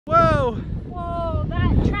go. Whoa,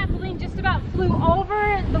 that trampoline just about flew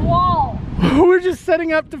over the wall. We're just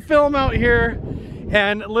setting up to film out here,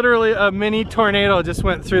 and literally a mini tornado just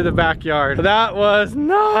went through the backyard. That was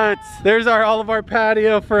nuts. There's all of our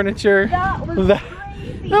patio furniture. That was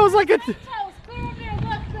crazy. That was like a...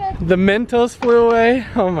 The Mentos flew away.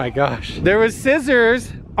 Oh my gosh. There was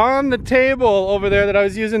scissors on the table over there that I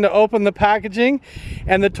was using to open the packaging,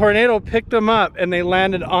 and the tornado picked them up and they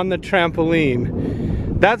landed on the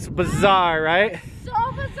trampoline. That's bizarre, right? So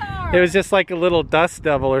bizarre. It was just like a little dust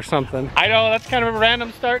devil or something. I know, that's kind of a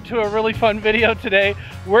random start to a really fun video today.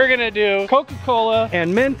 We're gonna do Coca-Cola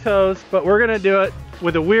and Mentos, but we're gonna do it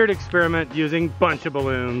with a weird experiment using a bunch of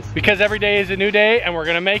balloons. Because every day is a new day, and we're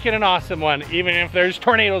gonna make it an awesome one, even if there's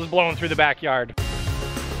tornadoes blowing through the backyard.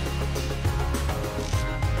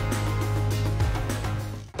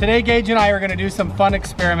 Today, Gage and I are gonna do some fun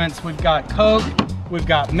experiments. We've got Coke, we've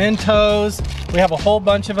got Mentos, we have a whole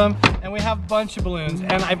bunch of them, and we have a bunch of balloons.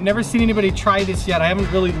 And I've never seen anybody try this yet. I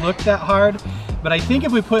haven't really looked that hard, but I think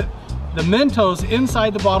if we put the Mentos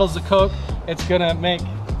inside the bottles of Coke, it's gonna make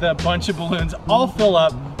the bunch of balloons all fill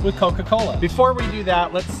up with Coca-Cola. Before we do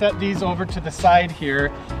that, let's set these over to the side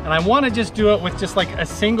here. And I wanna just do it with just like a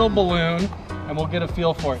single balloon, and we'll get a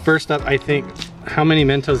feel for it. First up, I think, how many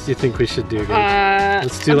Mentos do you think we should do, Gage?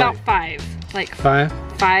 Let's do about like 5. Like 5?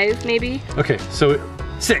 5 maybe? Okay, so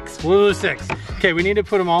 6, we'll do 6. Okay, we need to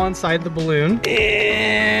put them all inside the balloon.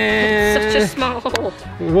 And... Such a small hole.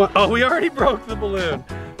 What? Oh, we already broke the balloon.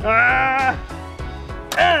 Whoa,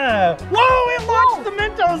 it launched the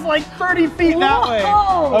Mentos like 30 feet that way.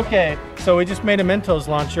 Okay, so we just made a Mentos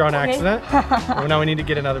launcher on accident. Oh, now we need to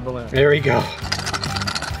get another balloon. There we go.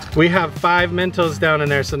 We have 5 Mentos down in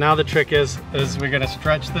there, so now the trick is we're gonna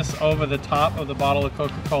stretch this over the top of the bottle of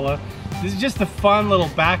Coca-Cola. This is just a fun little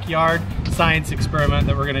backyard science experiment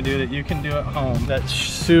that we're gonna do that you can do at home. That's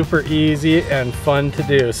super easy and fun to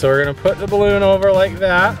do. So we're gonna put the balloon over like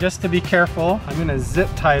that. Just to be careful, I'm gonna zip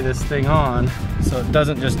tie this thing on so it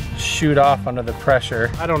doesn't just shoot off under the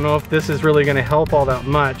pressure. I don't know if this is really gonna help all that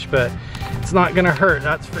much, but it's not gonna hurt,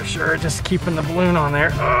 that's for sure. Just keeping the balloon on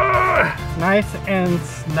there. Nice and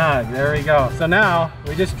snug, there we go. So now,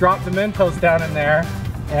 we just drop the Mentos down in there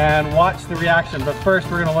and watch the reaction. But first,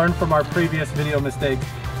 we're gonna learn from our previous video mistakes.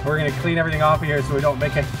 We're gonna clean everything off of here so we don't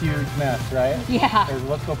make a huge mess, right? Yeah. So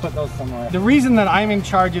let's go put those somewhere. The reason that I'm in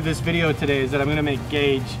charge of this video today is that I'm gonna make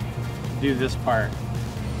Gage do this part.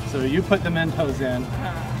 So you put the Mentos in,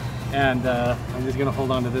 and I'm just gonna hold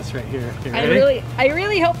on to this right here. Okay, ready? I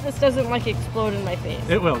really hope this doesn't like explode in my face.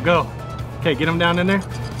 It will, go. Okay, get them down in there.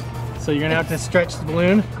 So you're gonna have to stretch the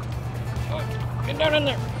balloon. Get down in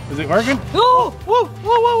there. Is it working? Oh, whoa,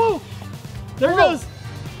 whoa, whoa, whoa. There it goes.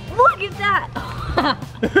 Look at that.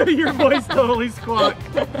 Your voice totally squawked.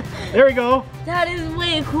 There we go. That is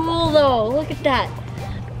way cool though. Look at that.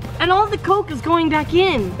 And all the Coke is going back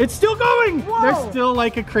in. It's still going. Whoa. There's still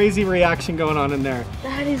like a crazy reaction going on in there.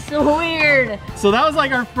 That is so weird. So that was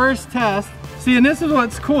like our first test. See, and this is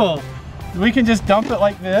what's cool. We can just dump it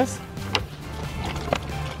like this.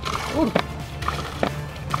 Ooh.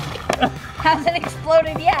 Hasn't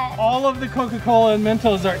exploded yet. All of the Coca-Cola and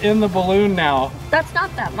Mentos are in the balloon now. That's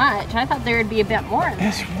not that much. I thought there would be a bit more.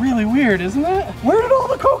 It's really weird, isn't it? Where did all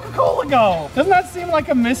the Coca-Cola go? Doesn't that seem like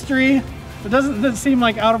a mystery? It doesn't that seem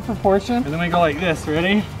like out of proportion? And then we go like this,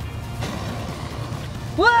 ready?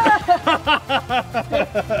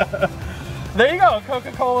 There you go,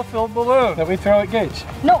 Coca-Cola filled balloon that we throw at Gage.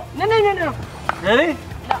 No, no, no, no, no. Ready?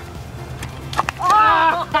 No.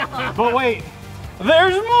 Oh. But wait,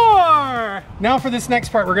 there's more! Now for this next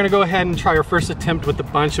part, we're gonna go ahead and try our first attempt with a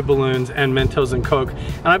bunch of balloons and Mentos and Coke.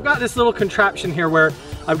 And I've got this little contraption here where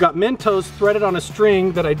I've got Mentos threaded on a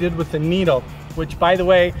string that I did with a needle, which by the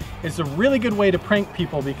way, is a really good way to prank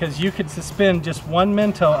people because you could suspend just one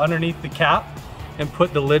Mento underneath the cap and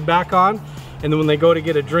put the lid back on. And then when they go to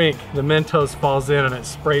get a drink, the Mentos falls in and it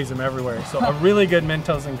sprays them everywhere. So a really good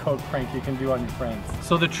Mentos and Coke prank you can do on your friends.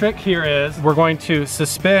 So the trick here is we're going to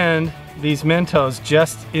suspend these Mentos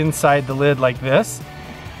just inside the lid like this.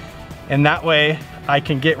 And that way I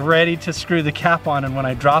can get ready to screw the cap on, and when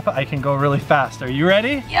I drop it, I can go really fast. Are you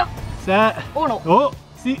ready? Yep. Set. Oh no. Oh,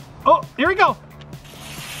 see, oh, here we go.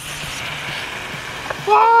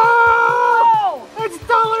 Whoa! It's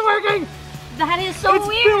totally working. That is so weird.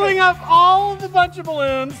 It's filling up all of the bunch of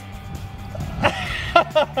balloons.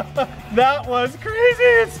 That was crazy,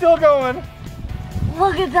 it's still going.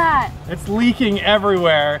 Look at that. It's leaking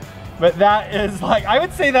everywhere, but that is like, I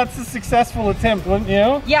would say that's a successful attempt, wouldn't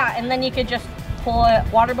you? Yeah, and then you could just pull a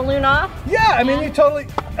water balloon off. Yeah, I mean, you totally,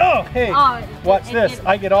 oh, hey, watch this.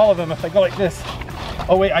 I get all of them if I go like this.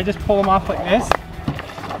 Oh wait, I just pull them off like this.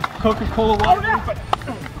 Coca-Cola water.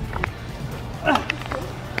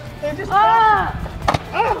 They just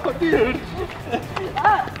oh, dude.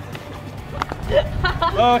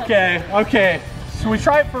 Okay. So we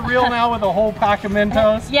try it for real now with a whole pack of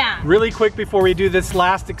Mentos? Yeah. Really quick before we do this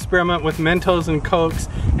last experiment with Mentos and Cokes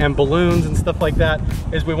and balloons and stuff like that,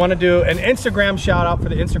 is we want to do an Instagram shout out for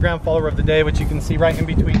the Instagram follower of the day, which you can see right in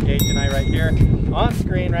between Gage and I right here, on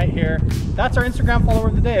screen right here. That's our Instagram follower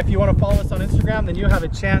of the day. If you want to follow us on Instagram, then you have a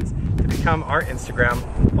chance to become our Instagram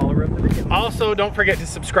follower of the day. Also, don't forget to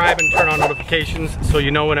subscribe and turn on notifications so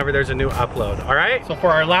you know whenever there's a new upload, all right? So for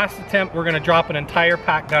our last attempt, we're gonna drop an entire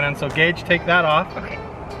pack down, and so Gage, take that off. Okay.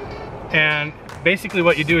 And basically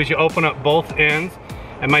what you do is you open up both ends,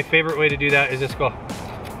 and my favorite way to do that is just go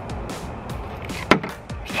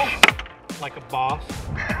like a boss.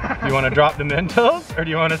 You wanna drop the Mentos, or do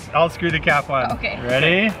you wanna, I'll screw the cap on. Okay.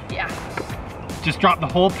 Ready? Yeah. Just drop the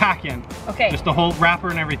whole pack in. Okay. Just the whole wrapper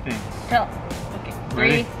and everything. Go. Okay.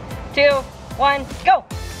 Ready? 3, 2, 1, go.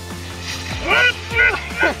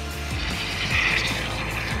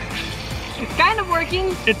 It's kind of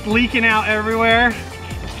working. It's leaking out everywhere.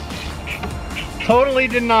 Totally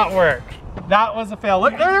did not work. That was a fail.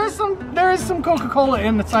 Look, there is some Coca-Cola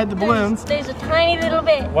inside the balloons. There's a tiny little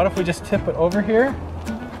bit. What if we just tip it over here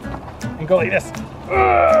and go like this?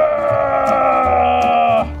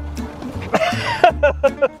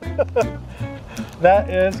 That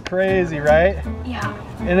is crazy, right? Yeah.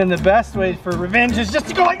 And then the best way for revenge is just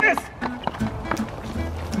to go like this.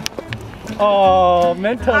 Oh,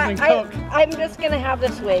 Mentos and Coke. I'm just gonna have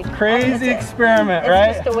this wig. Crazy experiment,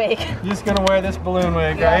 right? It's just a wig. You're just gonna wear this balloon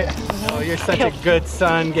wig, right? Oh, you're such a good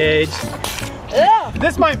son, Gage. Ugh.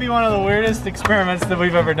 This might be one of the weirdest experiments that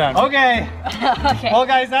we've ever done. Okay. Okay. Well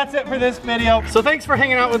guys, that's it for this video. So thanks for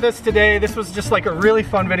hanging out with us today. This was just like a really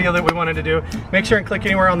fun video that we wanted to do. Make sure and click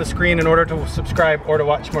anywhere on the screen in order to subscribe or to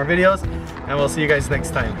watch more videos. And we'll see you guys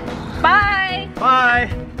next time. Bye. Bye.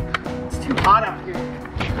 It's too hot out here.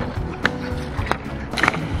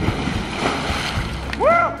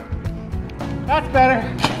 Woo! That's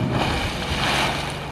better.